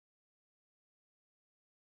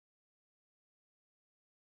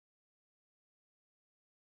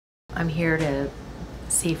I'm here to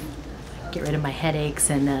see if I can get rid of my headaches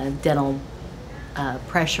and dental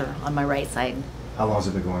pressure on my right side. How long has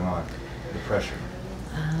it been going on, the pressure?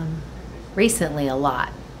 Recently a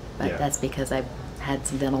lot, but Yeah. that's because I've had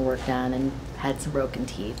some dental work done and had some broken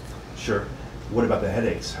teeth. Sure. What about the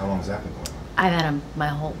headaches? How long has that been going on? I've had them my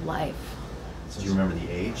whole life. Do you remember the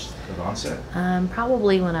age of onset?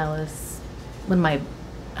 Probably when my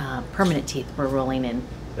permanent teeth were rolling in.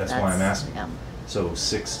 That's why I'm asking. Yeah. So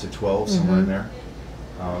 6 to 12, somewhere in there?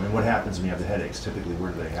 And what happens when you have the headaches? Typically,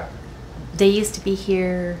 where do they happen? They used to be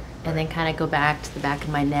here and then kind of go back to the back of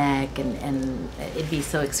my neck, and it'd be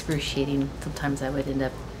so excruciating. Sometimes I would end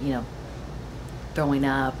up, throwing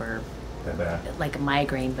up or That bad? like a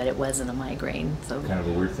migraine, but it wasn't a migraine. So Kind of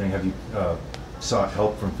a weird thing. Have you sought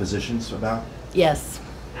help from physicians about yes,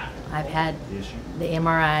 I've had the issue? the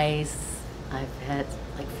MRIs. I've had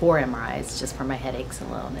like 4 MRIs just for my headaches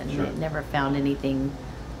alone, and Sure. they never found anything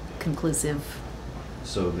conclusive.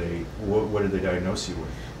 So what did they diagnose you with?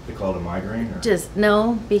 They call it a migraine? Or? Just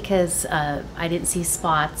no, because I didn't see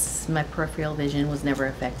spots. My peripheral vision was never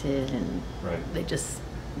affected, and Right. they just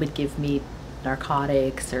would give me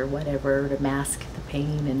narcotics or whatever to mask the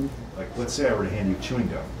pain. And Like, let's say I were to hand you chewing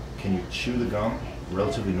gum. Can you chew the gum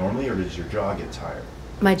relatively normally, or does your jaw get tired?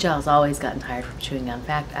 my jaw's always gotten tired from chewing gum. In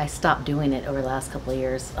fact, I stopped doing it over the last couple of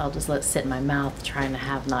years. I'll just let it sit in my mouth, trying to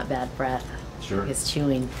have not bad breath. Sure. Because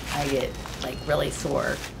chewing, I get like really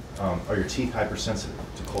sore. Are your teeth hypersensitive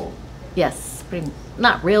to cold? Yes,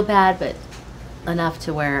 not real bad, but enough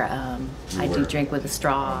to where I do drink with a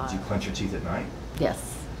straw. Do you clench your teeth at night?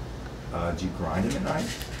 Yes. Do you grind them at night?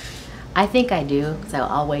 I think I do, because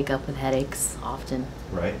I'll wake up with headaches often.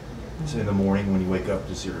 Right. So in the morning when you wake up,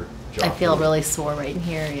 does your jaw I feel really sore right in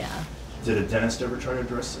here, yeah. Did a dentist ever try to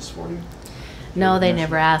address this for you? No, they Did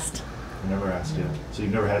never asked. They never asked you. So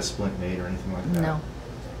you've never had a splint made or anything like that? No.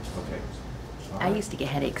 Okay. All I right. used to get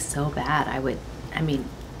headaches so bad, it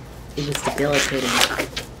was debilitating.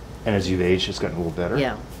 And as you've aged, it's gotten a little better?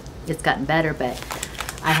 Yeah, it's gotten better, but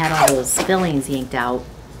I had all those fillings yanked out.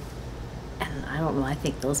 And I don't know, I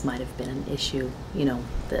think those might have been an issue,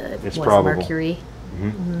 It's probable. mercury.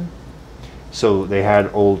 Mm-hmm. So they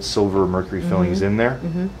had old silver mercury fillings in there.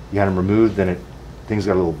 You had them removed, then things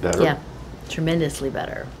got a little better. Yeah, tremendously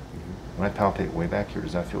better. When I palpate way back here,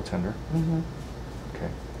 does that feel tender? Okay.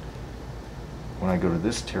 When I go to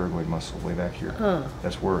this pterygoid muscle way back here,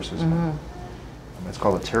 that's worse, isn't it? That's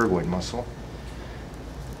called a pterygoid muscle.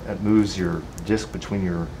 That moves your disc between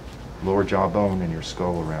your lower jawbone and your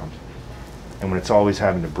skull around. And when it's always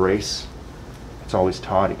having to brace, it's always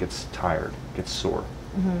taut, it gets tired, it gets sore.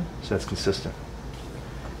 So that's consistent.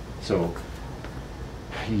 So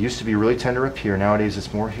it used to be really tender up here. Nowadays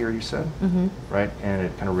it's more here, you said? Right? And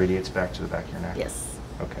it kind of radiates back to the back of your neck? Yes.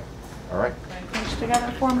 Okay. All right. Clench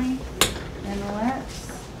together for me, and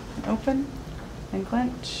relax, and open, and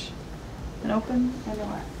clench, and open, and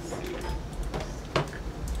relax.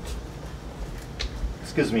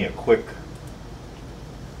 This gives me a quick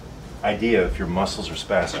idea if your muscles are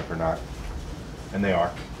spastic or not. And they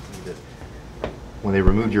are. When they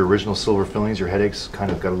removed your original silver fillings, your headaches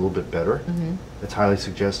kind of got a little bit better. It's highly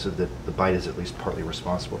suggested that the bite is at least partly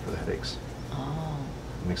responsible for the headaches. Oh,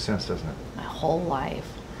 It makes sense, doesn't it? my whole life.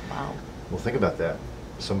 Wow. Well, think about that.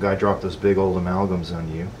 Some guy dropped those big old amalgams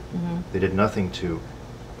on you. They did nothing to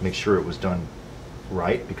make sure it was done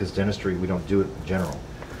right, because dentistry, we don't do it in general.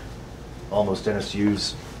 All most dentists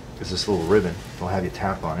use is this little ribbon. They'll have you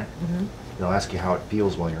tap on it. They'll ask you how it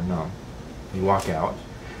feels while you're numb. You walk out.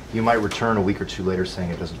 You might return a week or two later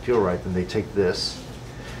saying it doesn't feel right. Then they take this,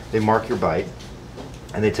 they mark your bite,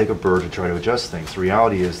 and they take a burr to try to adjust things. The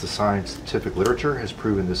reality is the scientific literature has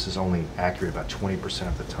proven this is only accurate about 20%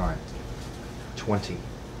 of the time. 20.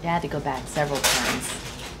 I had to go back several times.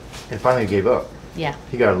 And finally he gave up. Yeah.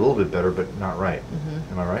 He got a little bit better, but not right.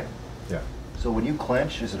 Am I right? Yeah. So when you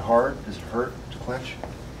clench, is it hard? Does it hurt to clench?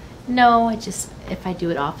 No, if I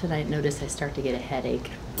do it often, I notice I start to get a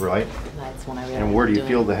headache. Right. That's when I really And where do you doing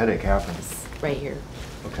feel it. the headache happen? It's right here.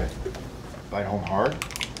 Okay. Bite home hard.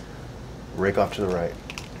 Rake off to the right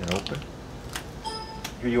and open.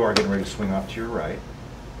 Here you are getting ready to swing off to your right.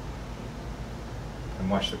 And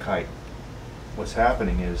watch the kite. What's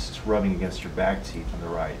happening is it's rubbing against your back teeth on the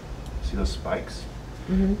right. See those spikes?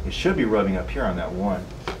 It should be rubbing up here on that one.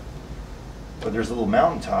 But there's little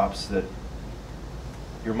mountaintops that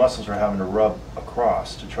your muscles are having to rub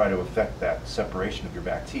across to try to affect that separation of your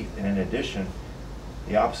back teeth. And in addition,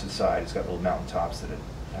 the opposite side has got little mountaintops that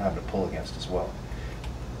it's having to pull against as well.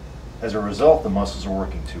 As a result, the muscles are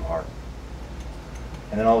working too hard.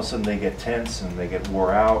 And then all of a sudden they get tense and they get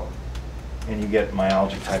wore out, and you get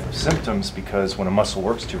myalgic type of symptoms because when a muscle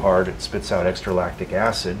works too hard, it spits out extra lactic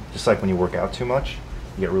acid, just like when you work out too much,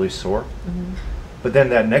 you get really sore. But then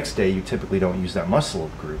that next day, you typically don't use that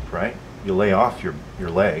muscle group, right? You lay off your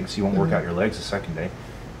legs. You won't work out your legs the second day.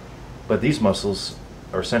 But these muscles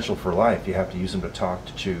are essential for life. You have to use them to talk,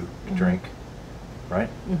 to chew, to drink, right?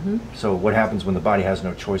 So what happens when the body has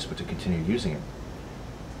no choice but to continue using it?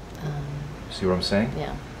 See what I'm saying?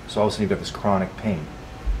 Yeah. So all of a sudden you've got this chronic pain.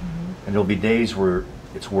 And there'll be days where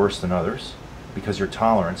it's worse than others because your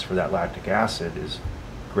tolerance for that lactic acid is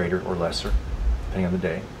greater or lesser, depending on the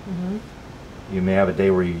day. You may have a day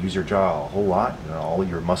where you use your jaw a whole lot, and all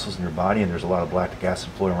your muscles in your body, and there's a lot of lactic acid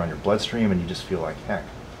flowing around your bloodstream, and you just feel like heck.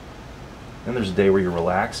 Then there's a day where you're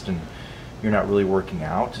relaxed and you're not really working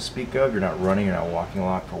out to speak of. You're not running, you're not walking a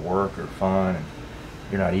lot for work or fun, and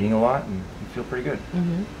you're not eating a lot, and you feel pretty good.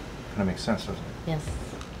 Kind of makes sense, doesn't it? Yes.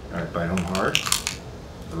 All right, bite home hard.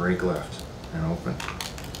 Break left and open.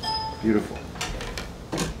 Beautiful.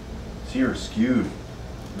 So you're skewed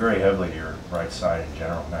very heavily to your right side in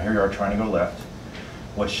general. Now here you are trying to go left.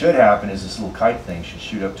 What should happen is this little kite thing should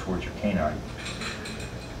shoot up towards your canine.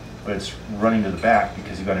 But it's running to the back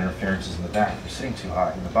because you've got interferences in the back. You're sitting too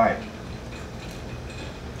high in the bite.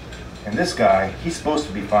 And this guy, he's supposed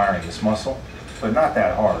to be firing this muscle, but not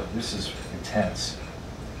that hard. This is intense.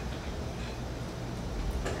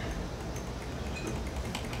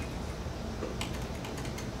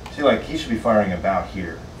 See, like, he should be firing about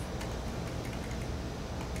here.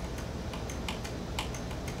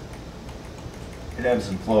 It ebbs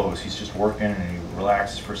and flows. He's just working and he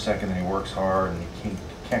relaxes for a second and he works hard and he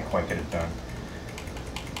can't quite get it done.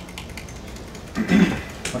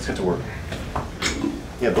 Let's get to work.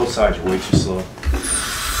 Yeah, both sides are way too slow.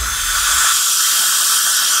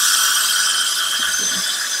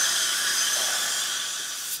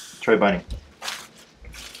 Try biting.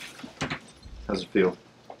 How's it feel?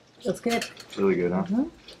 Feels good. Really good, huh?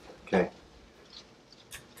 Okay.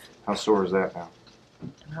 How sore is that now?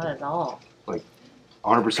 Not at all. Like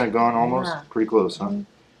 100% gone almost? Yeah. Pretty close, huh?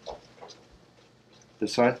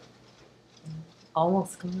 This side?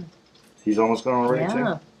 Almost gone. He's almost gone already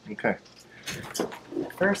Yeah. too? Okay.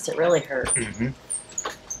 At first, it really hurt.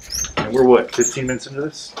 And we're what, 15 minutes into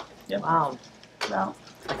this? Wow. Well,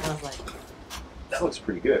 I was like, That looks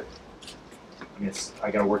pretty good. I mean,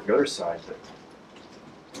 I gotta work the other side, but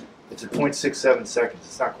it's at 0.67 seconds.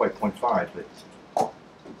 It's not quite 0.5, but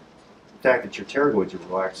the fact that your pterygoids are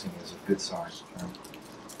relaxing is a good sign.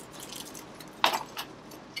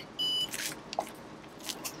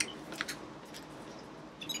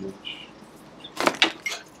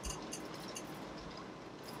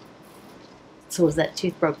 so was that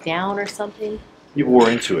tooth broke down or something? You wore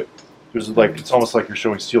into it. It's almost like you're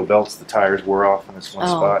showing steel belts. The tires wore off in this one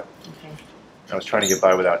spot. Okay. I was trying to get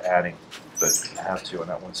by without adding, but I have to on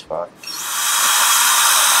that one spot.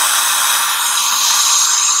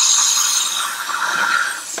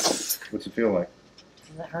 What's it feel like?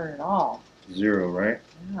 Doesn't hurt at all. 0, right?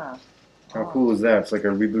 Yeah. How cool is that? It's like I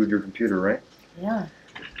rebooted your computer, right? Yeah.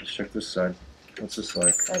 Let's check this side. What's this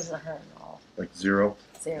like? Doesn't hurt at all. Like 0?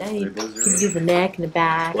 Now you There goes 0. can do the neck and the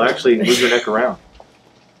back. Well, actually, move your neck around.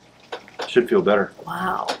 Should feel better.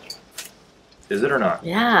 Wow. Is it or not?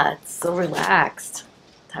 Yeah, it's so relaxed.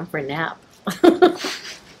 Time for a nap.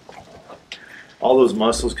 All those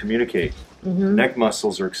muscles communicate. Mm-hmm. Neck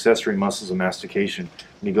muscles are accessory muscles of mastication.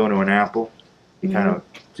 When you go into an apple, you kind of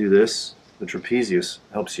do this. The trapezius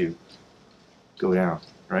helps you go down,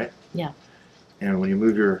 right? Yeah. And when you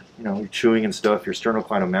move your, your chewing and stuff, your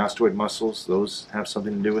sternocleidomastoid muscles, those have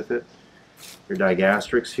something to do with it. Your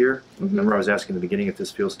digastrics here. Remember I was asking in the beginning if this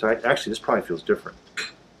feels tight? Actually, this probably feels different.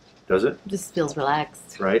 Does it? Just feels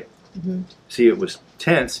relaxed. Right? See, it was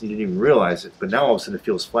tense and you didn't even realize it, but now all of a sudden it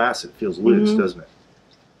feels flaccid. It feels loose, doesn't it?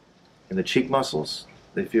 And the cheek muscles,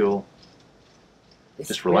 they feel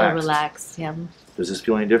just relaxed. Really relaxed, yeah. Does this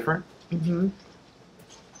feel any different? I'm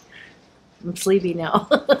sleepy now.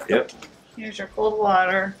 Yep. Here's your cold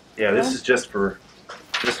water. Yeah, this is just on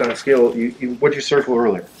a scale. What'd you circle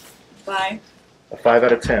earlier? 5. A 5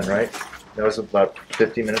 out of 10, right? That was about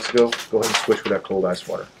 15 minutes ago. Go ahead and switch with that cold ice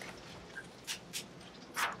water.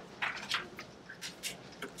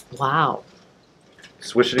 Wow.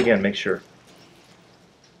 Swish it again, make sure.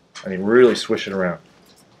 I mean, really swish it around.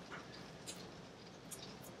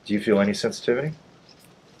 Do you feel any sensitivity?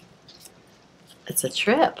 It's a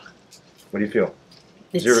trip. What do you feel?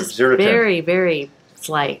 It's 0 to 10. very, very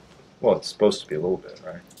slight. Well, it's supposed to be a little bit,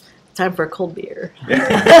 right? Time for a cold beer.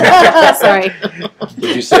 Yeah. Sorry.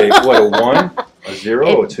 Did you say, what, a 1? A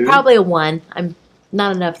 0? A 2? Probably a 1. I'm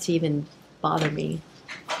not enough to even bother me.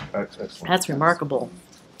 That's excellent. That's remarkable.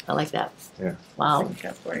 I like that. Yeah. Wow. Link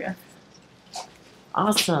up for you.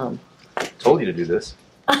 Awesome. Told you to do this.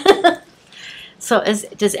 So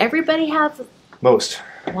does everybody have? Most.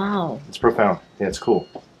 Wow. It's profound. Yeah, it's cool.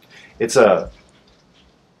 It's kind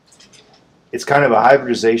of a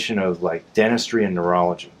hybridization of like dentistry and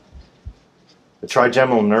neurology. The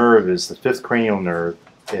trigeminal nerve is the 5th cranial nerve.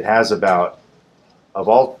 It has about, of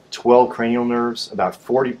all 12 cranial nerves, about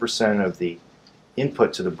 40% of the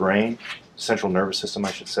input to the brain, central nervous system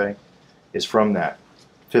I should say, is from that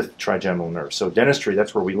 5th trigeminal nerve. So dentistry,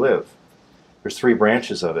 that's where we live. There's 3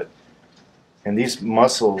 branches of it. And these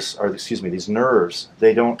muscles, or excuse me, these nerves,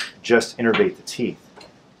 they don't just innervate the teeth.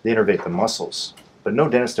 They innervate the muscles. But no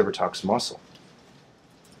dentist ever talks muscle.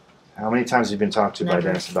 How many times have you been talked to by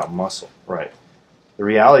dentists about muscle? Right. The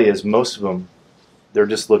reality is most of them, they're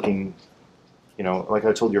just looking, you know, like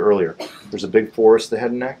I told you earlier, there's a big forest, the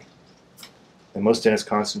head and neck. And most dentists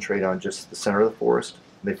concentrate on just the center of the forest.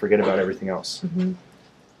 And they forget about everything else. Mm-hmm.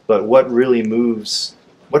 But what really moves,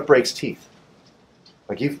 what breaks teeth?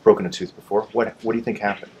 Like you've broken a tooth before. What do you think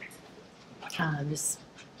happened? Just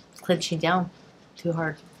clenching down too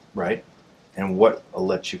hard. Right. And what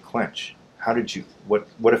let you clench? How did you,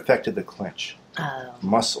 what affected the clench?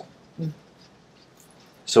 Muscle. Mm.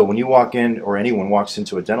 So when you walk in, or anyone walks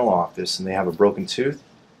into a dental office and they have a broken tooth,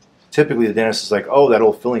 typically the dentist is like, oh, that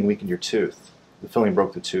old filling weakened your tooth. The filling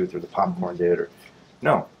broke the tooth, or the popcorn did, or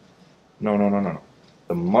no.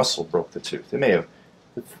 The muscle broke the tooth. It may have,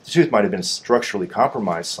 the tooth might have been structurally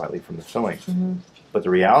compromised slightly from the filling. Mm-hmm. But the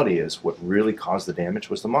reality is what really caused the damage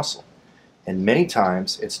was the muscle. And many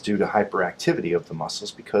times it's due to hyperactivity of the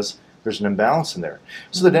muscles because there's an imbalance in there.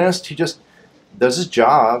 So the dentist, he just does his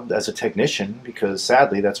job as a technician because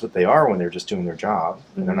sadly that's what they are when they're just doing their job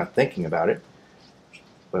and they're not thinking about it.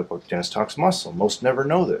 But dentist talks muscle. Most never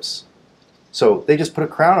know this. So they just put a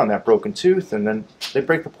crown on that broken tooth and then they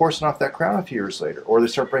break the porcelain off that crown a few years later. Or they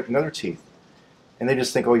start breaking other teeth. And they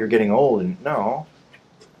just think, oh, you're getting old. And no,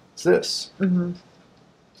 it's this. Mm-hmm.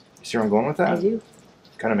 You see where I'm going with that? I do.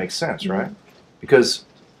 Kind of makes sense, right? Because,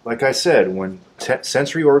 like I said, when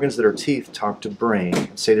sensory organs that are teeth talk to brain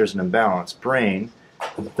and say there's an imbalance, brain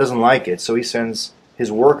doesn't like it, so he sends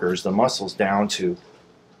his workers, the muscles, down to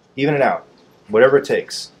even it out, whatever it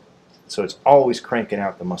takes. So it's always cranking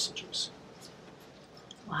out the muscle juice.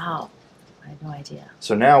 Wow. I had no idea.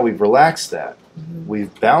 So now we've relaxed that.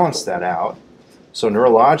 We've balanced that out. So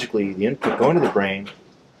neurologically, the input going to the brain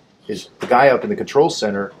is the guy up in the control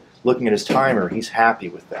center looking at his timer. He's happy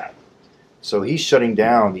with that. So he's shutting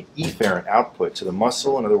down the efferent output to the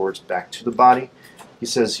muscle, in other words, back to the body. He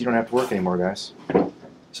says, you don't have to work anymore, guys.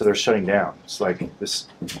 So they're shutting down. It's like this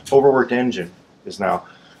overworked engine is now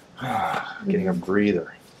getting a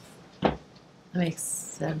breather. That makes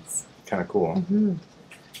sense. Kind of cool. Mm-hmm.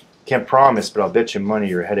 Can't promise, but I'll bet you money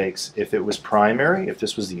your headaches, if it was primary, if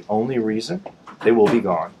this was the only reason, they will be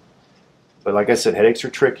gone. But like I said, headaches are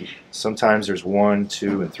tricky. Sometimes there's 1,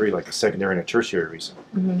 2, and 3, like a secondary and a tertiary reason.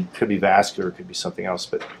 Mm-hmm. Could be vascular, could be something else.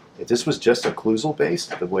 But if this was just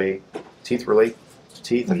occlusal-based, the way teeth relate to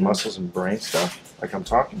teeth and muscles and brain stuff, like I'm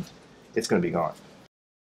talking, it's going to be gone.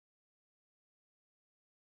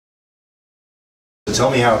 So tell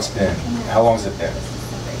me how it's been. How long has it been?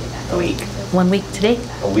 A week. 1 week today.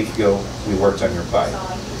 A week ago, we worked on your bite.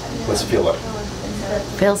 What's it feel like?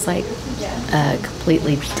 Feels like a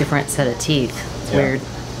completely different set of teeth. It's weird.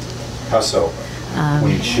 How so?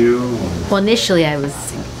 When you chew? Well, initially I was,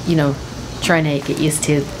 trying to get used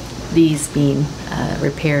to these being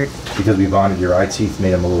repaired. Because we bonded your eye teeth,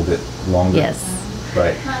 made them a little bit longer? Yes.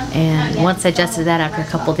 Right. And once I adjusted that after a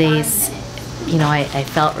couple days, I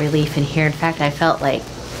felt relief in here. In fact, I felt like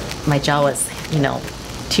my jaw was,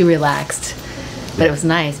 too relaxed. But it was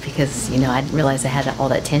nice because, I didn't realize I had all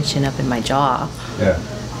that tension up in my jaw. Yeah.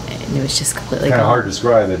 And it was just completely Kind of gone. hard to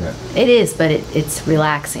describe, isn't it? It is, but it's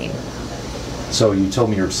relaxing. So you told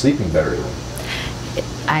me you're sleeping better.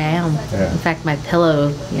 I am. Yeah. In fact, my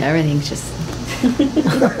pillow, everything's just...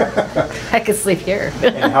 I could sleep here.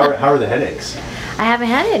 And how are the headaches? I haven't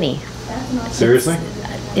had any. Seriously?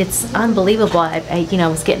 It's unbelievable. I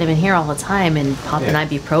was getting them in here all the time and popping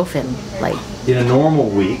ibuprofen, like... In a normal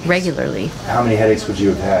week? Regularly. How many headaches would you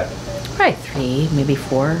have had? Probably 3, maybe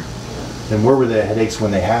 4. And where were the headaches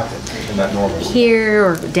when they happened in that normal week? Here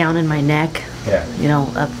or down in my neck. Yeah.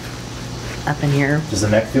 Up in here. Does the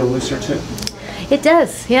neck feel looser too? It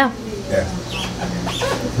does, yeah. Yeah.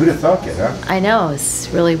 Who'd have thunk it, huh? I know, it's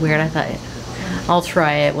really weird. I thought, I'll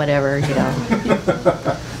try it, whatever,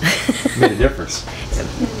 Made a difference.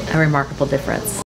 A remarkable difference.